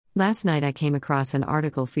Last night I came across an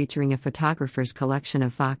article featuring a photographer's collection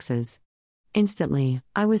of foxes. Instantly,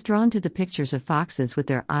 I was drawn to the pictures of foxes with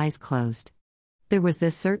their eyes closed. There was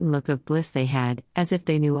this certain look of bliss they had, as if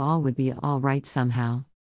they knew all would be all right somehow.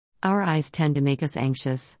 Our eyes tend to make us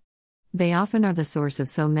anxious. They often are the source of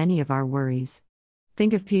so many of our worries.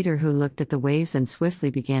 Think of Peter, who looked at the waves and swiftly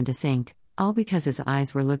began to sink, all because his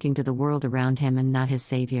eyes were looking to the world around him and not his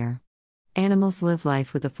Savior. Animals live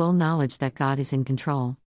life with the full knowledge that God is in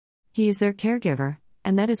control. He is their caregiver,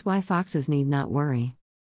 and that is why foxes need not worry.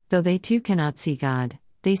 Though they too cannot see God,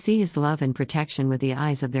 they see His love and protection with the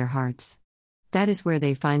eyes of their hearts. That is where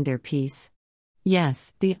they find their peace.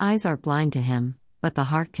 Yes, the eyes are blind to Him, but the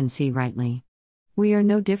heart can see rightly. We are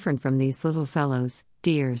no different from these little fellows,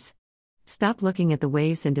 dears. Stop looking at the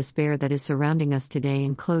waves and despair that is surrounding us today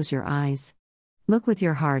and close your eyes. Look with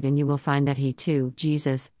your heart and you will find that He too,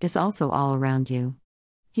 Jesus, is also all around you.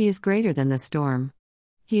 He is greater than the storm.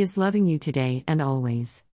 He is loving you today and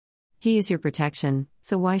always. He is your protection,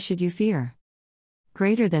 so why should you fear?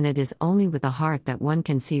 Greater than it is only with a heart that one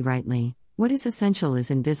can see rightly. What is essential is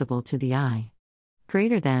invisible to the eye.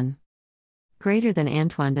 Greater than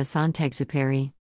Antoine de Saint-Exupéry.